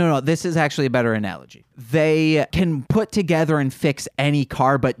 Or no, this is actually a better analogy. They can put together and fix any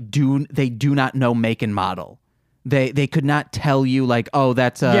car, but they do not know make and model. They could not tell you like, oh,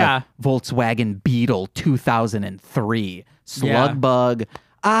 that's a Volkswagen Beetle 2003 slug bug.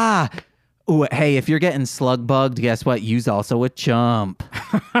 Ooh, hey, if you're getting slug bugged, guess what? You's also a chump.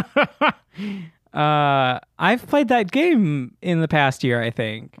 I've played that game in the past year, I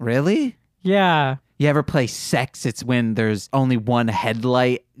think. Really? Yeah. You ever play sex? It's when there's only one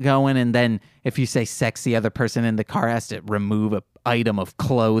headlight going, and then if you say sex, the other person in the car has to remove an item of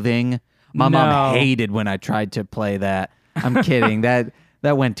clothing. My mom hated when I tried to play that. I'm kidding. That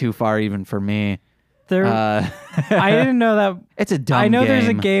went too far even for me. I didn't know that. It's a dumb game. I know there's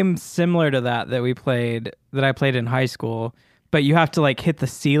a game similar to that I played in high school, but you have to like hit the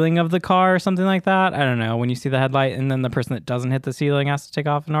ceiling of the car or something like that. I don't know. When you see the headlight and then the person that doesn't hit the ceiling has to take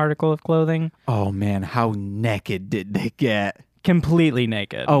off an article of clothing. Oh man, how naked did they get? Completely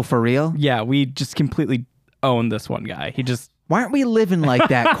naked. Oh, for real? Yeah, we just completely owned this one guy. Why aren't we living like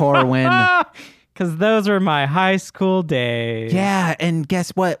that, Corwin? Because those were my high school days. Yeah, and guess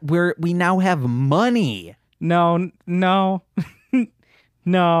what? We now have money. No. No.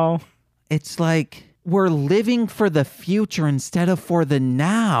 It's like we're living for the future instead of for the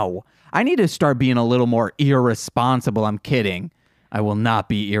now. I need to start being a little more irresponsible. I'm kidding. I will not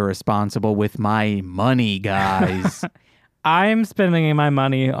be irresponsible with my money, guys. I'm spending my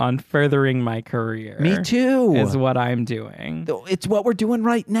money on furthering my career. Me too. Is what I'm doing. It's what we're doing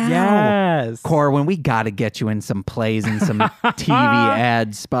right now. Yes. Corwin, we got to get you in some plays and some TV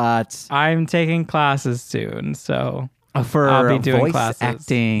ad spots. I'm taking classes soon, so for I'll be doing voice classes.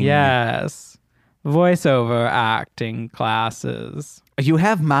 acting. Yes. Voiceover acting classes. You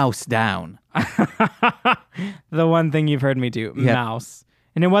have mouse down. The one thing you've heard me do, mouse.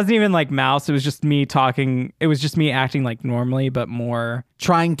 And it wasn't even like mouse. It was just me talking. It was just me acting like normally, but more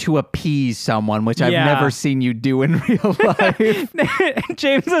trying to appease someone, which I've never seen you do in real life.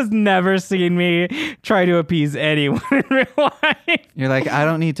 James has never seen me try to appease anyone in real life. You're like, I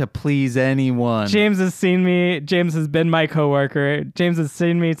don't need to please anyone. James has seen me. James has been my coworker. James has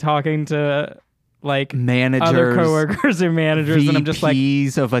seen me talking to like managers, other coworkers or managers, VPs and I'm just like,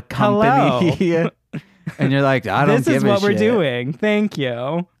 of a company. hello. And you're like, I don't give a shit. This is what we're doing. Thank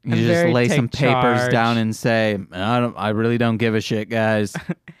you. You just lay some papers down and say, I really don't give a shit, guys.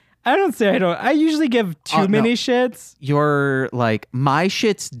 I don't say I don't. I usually give too many shits. You're like, my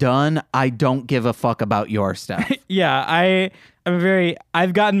shit's done. I don't give a fuck about your stuff. Yeah,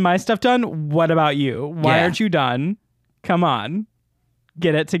 I've gotten my stuff done. What about you? Why aren't you done? Come on.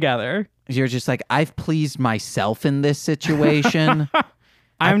 Get it together. You're just like, I've pleased myself in this situation.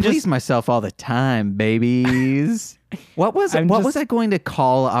 I please myself all the time, babies. What was I going to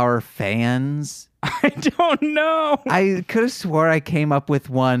call our fans? I don't know. I could have swore I came up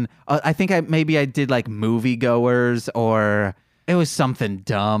with one. I think maybe I did like moviegoers, or It was something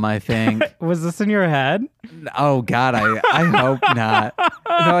dumb, I think. Was this in your head? Oh God, I hope not.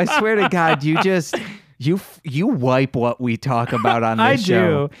 No, I swear to God, you wipe what we talk about on this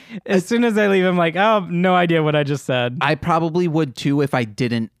show. I do. As soon as I leave, I'm like, oh, no idea what I just said. I probably would too if I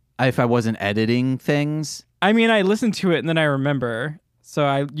wasn't editing things. I mean, I listen to it and then I remember. So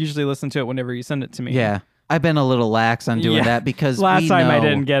I usually listen to it whenever you send it to me. Yeah. I've been a little lax on doing that because last time I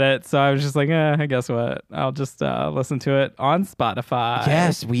didn't get it, so I was just like, I guess what? I'll just listen to it on Spotify.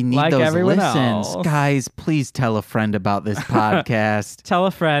 Yes, we need like those everyone listens. else. Guys, please tell a friend about this podcast. Tell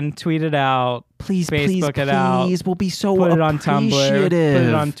a friend, tweet it out, Please, Facebook please, it out. please. We'll be so Put it on Tumblr, put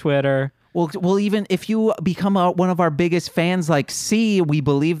it on Twitter. We'll even, if you become one of our biggest fans, like C, we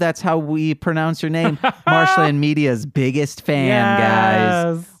believe that's how we pronounce your name. Marshland Media's biggest fan,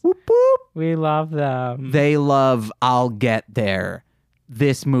 guys. Whoop, whoop. We love them. They love I'll Get There.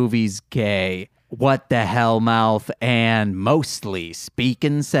 This movie's gay. What the Hell Mouth and Mostly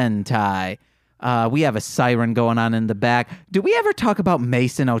Speaking Sentai. We have a siren going on in the back. Do we ever talk about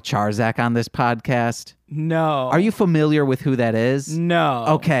Mason Ocharzak on this podcast? No. Are you familiar with who that is? No.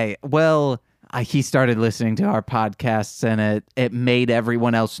 Okay. Well, he started listening to our podcasts and it made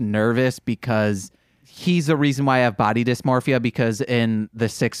everyone else nervous because he's the reason why I have body dysmorphia, because in the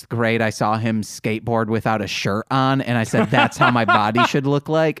 6th grade, I saw him skateboard without a shirt on. And I said, that's how my body should look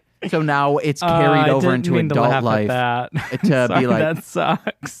like. So now it's carried over into adult life to Sorry, be like, that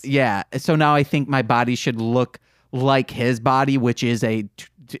sucks. Yeah. So now I think my body should look like his body, which is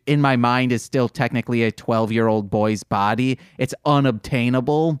in my mind is still technically a 12-year-old boy's body. It's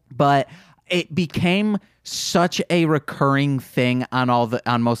unobtainable, but it became such a recurring thing on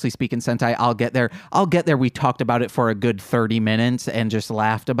Mostly Speaking Sentai. I'll Get There. We talked about it for a good 30 minutes and just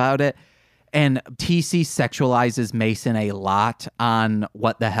laughed about it. And TC sexualizes Mason a lot on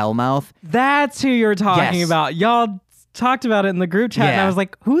What the Hell Mouth. That's who you're talking Yes. about. Y'all talked about it in the group chat, and I was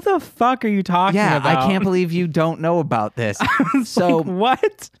like, who the fuck are you talking about? Yeah, I can't believe you don't know about this. So like,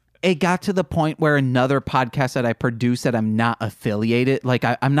 what? it got to the point where another podcast that I produce that I'm not affiliated, like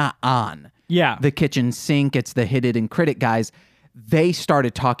I'm not on. Yeah. The Kitchen Sink, it's the Hit It and Crit It guys. They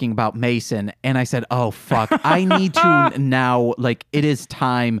started talking about Mason, and I said, oh, fuck. I need to now, like, it is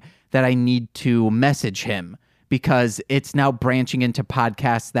time that I need to message him because it's now branching into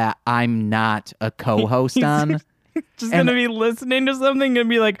podcasts that I'm not a co-host on. Just going to be listening to something and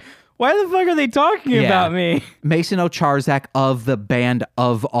be like, why the fuck are they talking about me? Mason Ocharzak of the band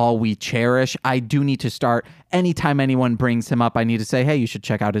Of All We Cherish. I do need to start, anytime anyone brings him up, I need to say, hey, you should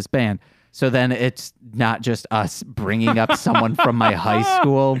check out his band. So then it's not just us bringing up someone from my high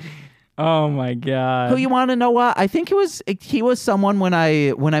school. Oh my God. Who, you want to know what? I think he was someone when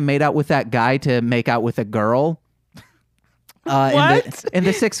I made out with that guy to make out with a girl. What? In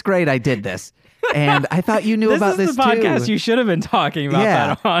the 6th grade, I did this. And I thought you knew about this This is the podcast too. you should have been talking about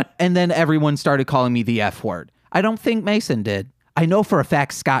that on. And then everyone started calling me the F word. I don't think Mason did. I know for a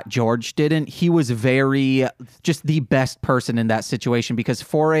fact Scott George didn't. He was just the best person in that situation because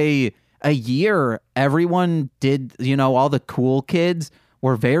for a year, everyone did, all the cool kids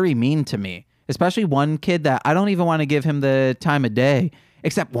were very mean to me, especially one kid that I don't even want to give him the time of day.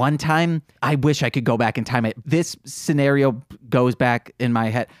 Except one time, I wish I could go back in time. This scenario goes back in my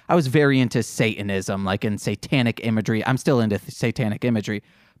head. I was very into Satanism, like in satanic imagery. I'm still into satanic imagery.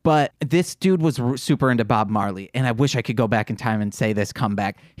 But this dude was super into Bob Marley. And I wish I could go back in time and say this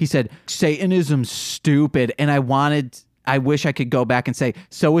comeback. He said, Satanism's stupid. And I wish I could go back and say,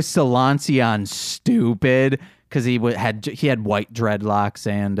 so is Salancion stupid? Because he had white dreadlocks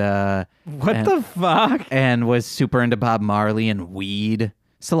and The fuck? and was super into Bob Marley and weed.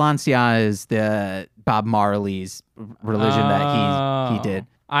 Salancia is the Bob Marley's religion that he did.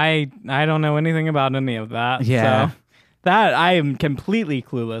 I don't know anything about any of that. Yeah. So that I am completely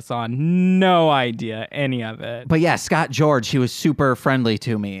clueless on. No idea any of it. But yeah, Scott George, he was super friendly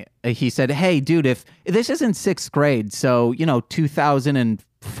to me. He said, hey, dude, if this isn't 6th grade, so,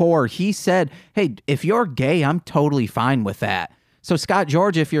 2004, he said, hey, if you're gay, I'm totally fine with that. So Scott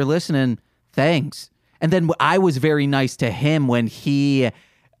George, if you're listening, thanks. And then I was very nice to him when he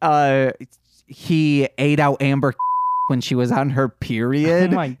ate out Amber when she was on her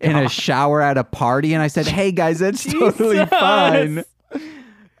period in a shower at a party. And I said, hey, guys, that's totally fine.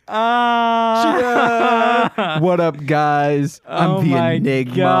 What up, guys? I'm the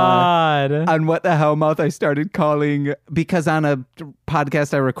Enigma. God. On What the Hell Mouth, I started calling, because on a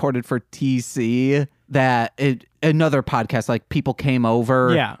podcast I recorded for TC, that another podcast, like people came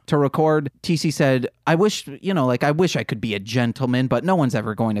over Yeah. to record. TC said, I wish I could be a gentleman, but no one's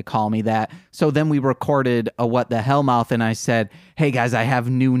ever going to call me that. So then we recorded a What the Hellmouth, and I said, hey guys, I have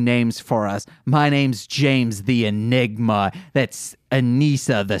new names for us. My name's James the Enigma. That's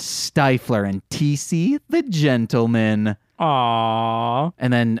Anissa the Stifler, and TC the Gentleman. Aww.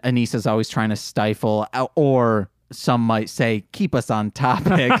 And then Anissa's always trying to stifle, or some might say, keep us on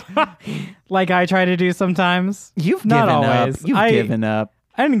topic. Like I try to do sometimes. You've Not given always. up. You've given up.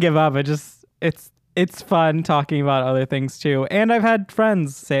 I didn't give up. It's fun talking about other things too. And I've had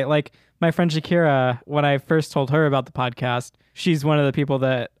friends say, like my friend Shakira, when I first told her about the podcast, she's one of the people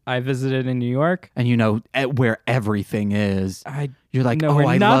that I visited in New York. And you know where everything is. You're like, know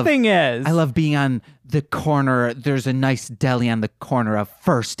where nothing is. I love being on the corner. There's a nice deli on the corner of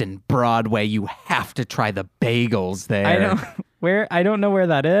First and Broadway. You have to try the bagels there. I don't know where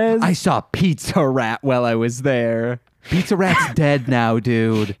that is. I saw Pizza Rat while I was there. Pizza Rat's dead now,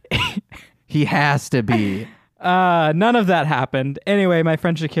 dude. He has to be. None of that happened. Anyway, my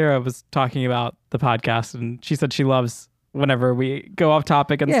friend Shakira was talking about the podcast, and she said she loves whenever we go off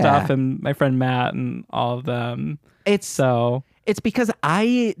topic and stuff, and my friend Matt and all of them. It's because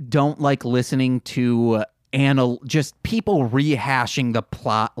I don't like listening to just people rehashing the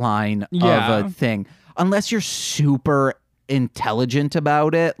plot line of a thing. Unless you're super intelligent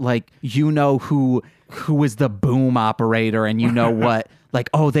about it, like you know who is the boom operator, and you know what, like,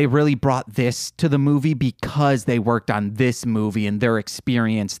 oh, they really brought this to the movie because they worked on this movie and their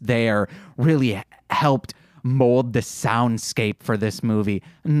experience there really helped mold the soundscape for this movie.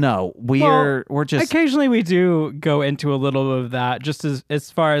 No, we're just occasionally we do go into a little bit of that, just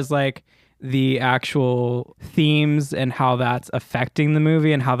as far as like the actual themes and how that's affecting the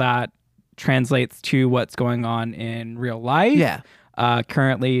movie and how that translates to what's going on in real life. Yeah.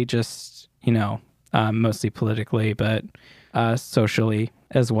 Currently, just mostly politically, but socially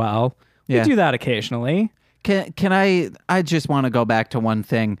as well. Yeah. We do that occasionally. Can I just want to go back to one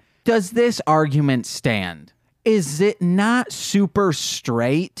thing. Does this argument stand? Is it not super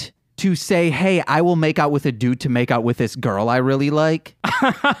straight to say, hey, I will make out with a dude to make out with this girl I really like?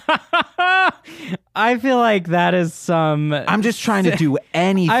 I feel like that is some... I'm just trying to do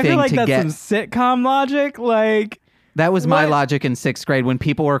anything I feel like to that's get... some sitcom logic. Like... That was my logic in 6th grade. When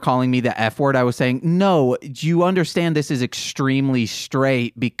people were calling me the F word, I was saying, no, do you understand this is extremely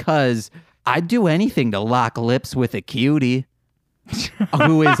straight because I'd do anything to lock lips with a cutie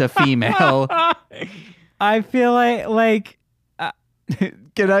who is a female. I feel like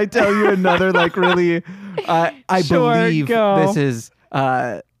can I tell you another like really I Sure, believe go. this is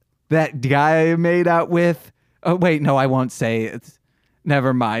that guy I made out with. Oh wait, no, I won't say it.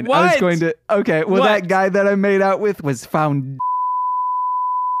 Never mind. I was What? going to okay, well What? that guy that I made out with was found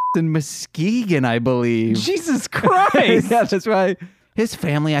in Muskegon, I believe. Jesus Christ. Yeah, that's right. His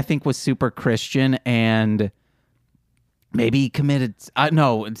family, I think, was super Christian and maybe he committed.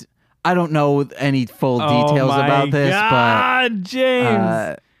 No, I don't know any full details about this, God, James.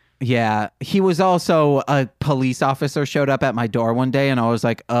 but yeah, he was also a police officer. Showed up at my door one day, and I was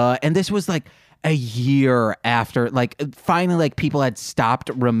like, and this was like a year after, like, finally, like people had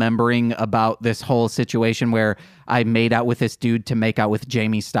stopped remembering about this whole situation where I made out with this dude to make out with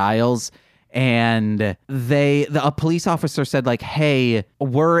Jamie Styles. And a police officer said like, hey,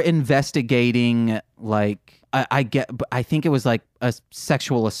 we're investigating like, I think it was like a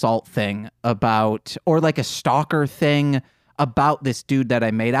sexual assault thing about, or like a stalker thing about this dude that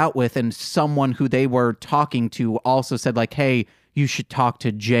I made out with. And someone who they were talking to also said like, hey, you should talk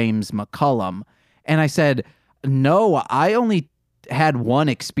to James McCullum. And I said, no, I only had one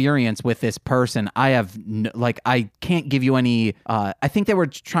experience with this person. I have I can't give you any, I think they were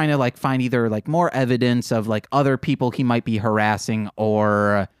trying to like find either like more evidence of like other people he might be harassing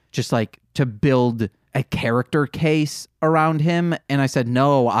or just like to build a character case around him. And I said,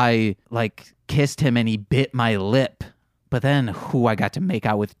 no, I like kissed him and he bit my lip. But then I got to make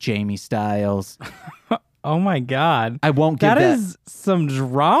out with Jamie Styles. Oh my God. I won't give that. That is some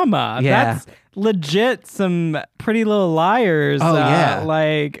drama. Yeah. That's legit some Pretty Little Liars. Oh, yeah.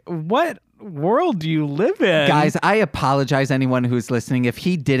 Like, what world do you live in? Guys, I apologize anyone who's listening. If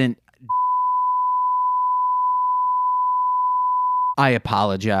he didn't, I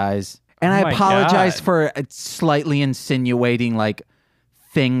apologize. And Oh I my apologize God. for slightly insinuating like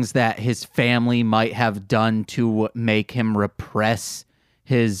things that his family might have done to make him repress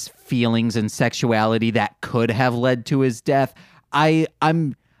his feelings and sexuality that could have led to his death. I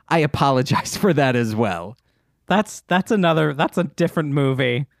apologize for that as well. That's a different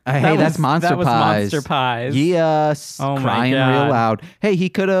movie. Hey, that's Monster that was Pies. Monster Pies. Yes. Oh my crying God. real loud. Hey, he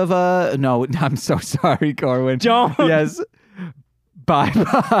could have, no, I'm so sorry, Corwin. Don't. Yes.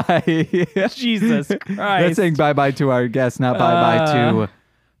 Bye-bye. Jesus Christ. That's saying bye-bye to our guest, not bye-bye to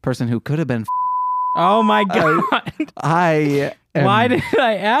person who could have been Oh my God. I am, Why did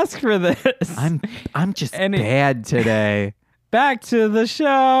I ask for this? I'm just And it- bad today. Back to the show.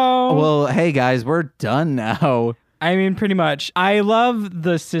 Well, hey guys, we're done now. I mean, pretty much. I love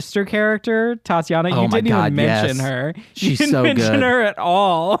the sister character, Tatiana. Oh You my didn't God, even mention yes. her. She's you didn't so mention good. her at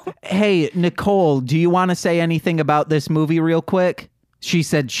all. Hey, Nicole, do you want to say anything about this movie real quick? She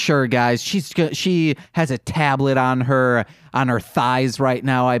said, "Sure, guys." She has a tablet on her thighs right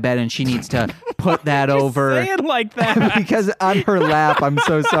now, I bet, and she needs to put that over Say it like that. because on her lap. I'm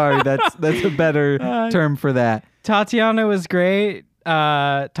so sorry. That's a better term for that. Tatiana was great.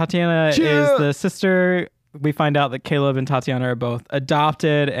 Tatiana is the sister. We find out that Caleb and Tatiana are both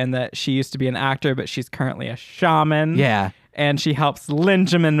adopted and that she used to be an actor, but she's currently a shaman. Yeah. And she helps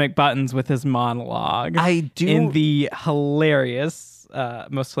Benjamin McButtons with his monologue. I do. In the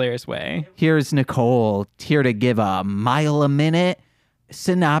most hilarious way. Here's Nicole here to give a mile a minute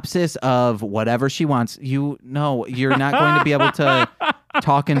synopsis of whatever she wants. You're not going to be able to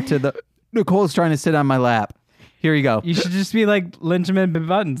talk into the. Nicole's trying to sit on my lap. Here you go. You should just be like Benjamin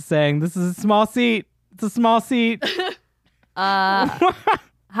McButtons saying, "This is a small seat. It's a small seat."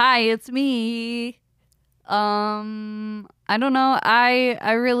 Hi, it's me. I don't know.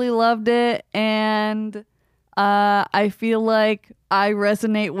 I really loved it, and I feel like I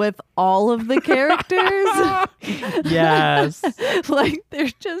resonate with all of the characters. Yes. Like they're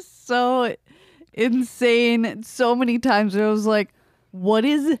just so insane. So many times where I was like, "What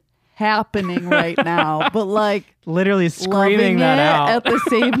is happening right now?" But like Literally screaming loving that it out. at the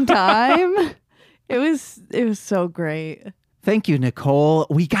same time. It was so great. Thank you, Nicole.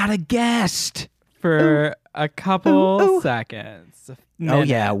 We got a guest. For a couple seconds. Oh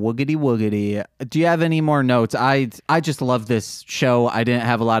yeah, woogity woogity. Do you have any more notes? I just love this show. I didn't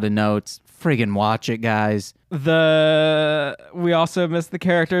have a lot of notes. Friggin' watch it, guys. We also missed the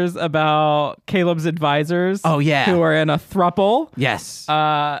characters about Caleb's advisors. Oh, yeah. Who are in a throuple. Yes.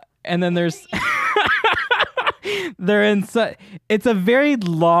 And then there's it's a very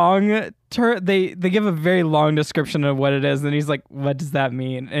long they give a very long description of what it is, and he's like, "What does that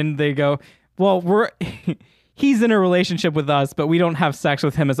mean?" And they go, "Well, he's in a relationship with us, but we don't have sex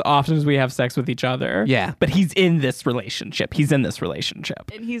with him as often as we have sex with each other." Yeah. But he's in this relationship.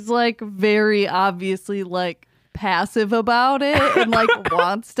 And he's like very obviously like passive about it and like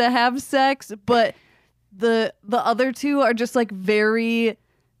wants to have sex, but the other two are just like very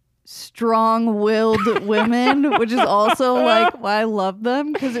strong-willed women, which is also like why I love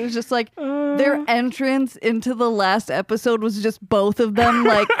them, because it was just like their entrance into the last episode was just both of them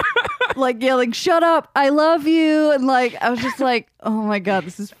like yelling, "Shut up, I love you," and like I was just like, oh my God,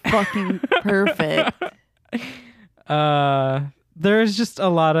 this is fucking perfect. There's just a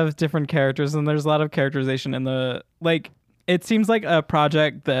lot of different characters, and there's a lot of characterization in the it seems like a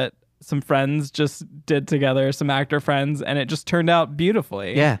project that some friends just did together, some actor friends, and it just turned out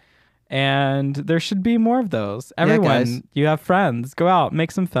beautifully. Yeah. And there should be more of those. Everyone, guys. you have friends. Go out,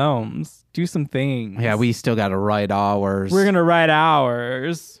 make some films, do some things. Yeah, we still got to write ours. We're gonna write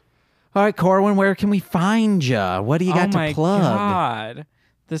ours. All right, Corwin, where can we find you? What do you got Oh my to plug? God.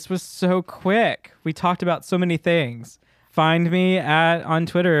 This was so quick. We talked about so many things. Find me on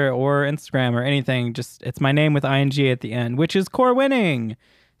Twitter or Instagram or anything. Just it's my name with ING at the end, which is Corwinning.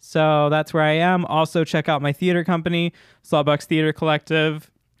 So that's where I am. Also, check out my theater company, Slawbucks Theater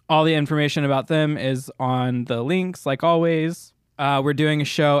Collective. All the information about them is on the links, like always. We're doing a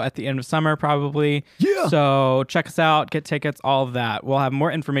show at the end of summer, probably. Yeah. So check us out, get tickets, all of that. We'll have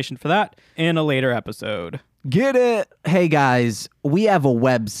more information for that in a later episode. Get it? Hey guys, we have a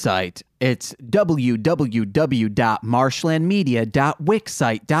website. It's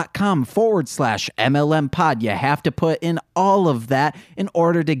www.marshlandmedia.wixsite.com/MLM pod. You have to put in all of that in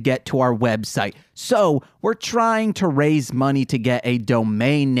order to get to our website. So we're trying to raise money to get a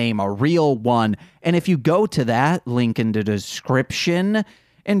domain name, a real one. And if you go to that link in the description,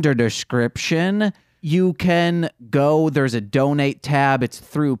 you can go. There's a donate tab. It's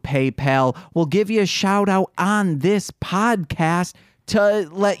through PayPal. We'll give you a shout out on this podcast to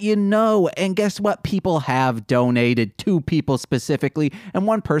let you know. And guess what? People have donated. 2 people specifically, and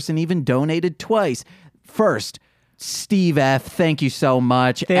 1 person even donated twice. First, Steve F. Thank you so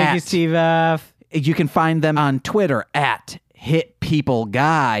much. Thank you, Steve F. You can find them on Twitter at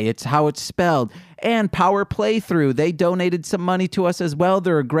HitPeopleGuy. It's how it's spelled. And Power Playthrough, they donated some money to us as well.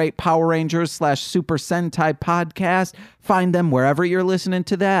 They're a great Power Rangers / Super Sentai podcast. Find them wherever you're listening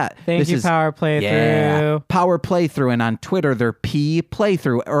to that. Thank you, Power Playthrough. Yeah, Power Playthrough. And on Twitter, they're P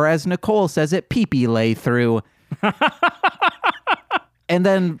Playthrough, or as Nicole says it, Pee-Pee Laythrough. And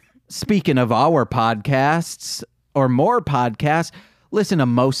then, speaking of our podcasts, or more podcasts, listen to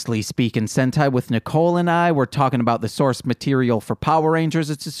Mostly Speaking Sentai with Nicole and I. We're talking about the source material for Power Rangers.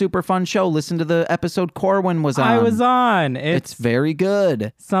 It's a super fun show. Listen to the episode Corwin was on. I was on. It's very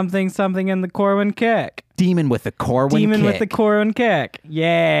good. Something in the Corwin kick. Demon with the Corwin kick. With the Corwin kick.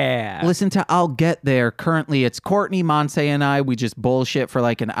 Yeah. Listen to I'll Get There. Currently, it's Courtney, Monse, and I. We just bullshit for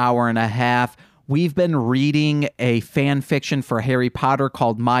like an hour and a half. We've been reading a fan fiction for Harry Potter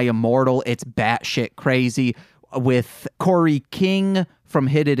called My Immortal. It's batshit crazy with Corey King from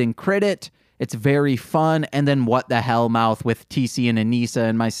Hit It and Crit It. It's very fun. And then What the Hell Mouth with TC and Anissa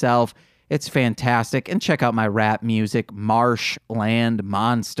and myself. It's fantastic. And check out my rap music, Marshland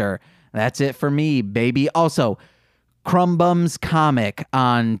Monster. That's it for me, baby. Also, Crumbums Comic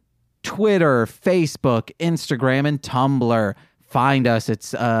on Twitter, Facebook, Instagram, and Tumblr. Find us.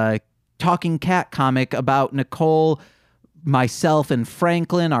 It's Talking Cat comic about Nicole, myself, and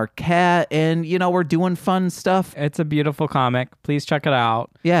Franklin, our cat, and we're doing fun stuff. It's a beautiful comic. Please check it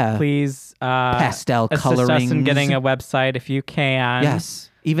out. Yeah. Please pastel assist coloring. us in getting a website if you can. Yes.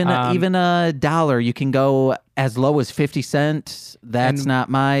 Even $1, you can go as low as 50 cents. That's not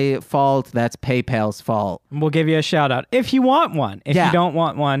my fault. That's PayPal's fault. We'll give you a shout out if you want one. If Yeah. you don't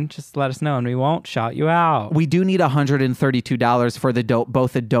want one, just let us know and we won't shout you out. We do need $132 for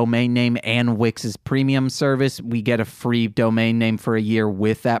both the domain name and Wix's premium service. We get a free domain name for a year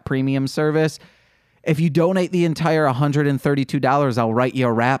with that premium service. If you donate the entire $132, I'll write you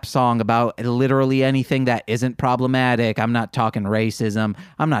a rap song about literally anything that isn't problematic. I'm not talking racism.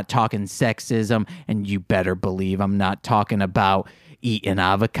 I'm not talking sexism. And you better believe I'm not talking about eating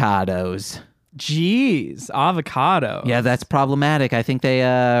avocados. Jeez, avocado. Yeah, that's problematic. I think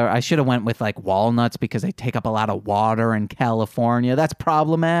I should have went with like walnuts because they take up a lot of water in California. That's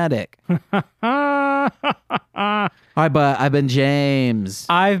problematic. All right, but I've been James.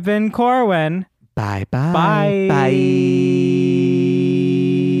 I've been Corwin. Bye-bye. Bye. Bye.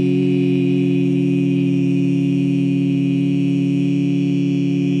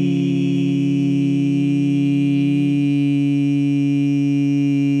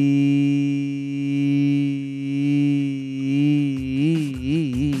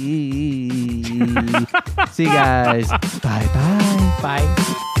 See you guys. Bye-bye. Bye.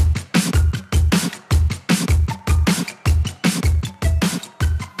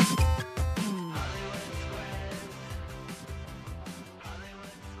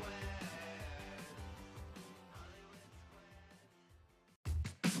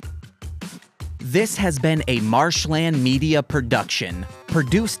 This has been a Marshland Media production,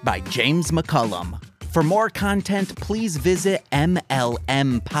 produced by James McCullum. For more content, please visit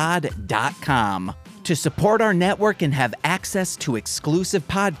mlmpod.com. To support our network and have access to exclusive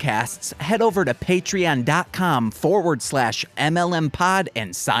podcasts, head over to patreon.com/MLMpod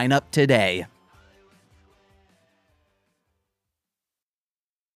and sign up today.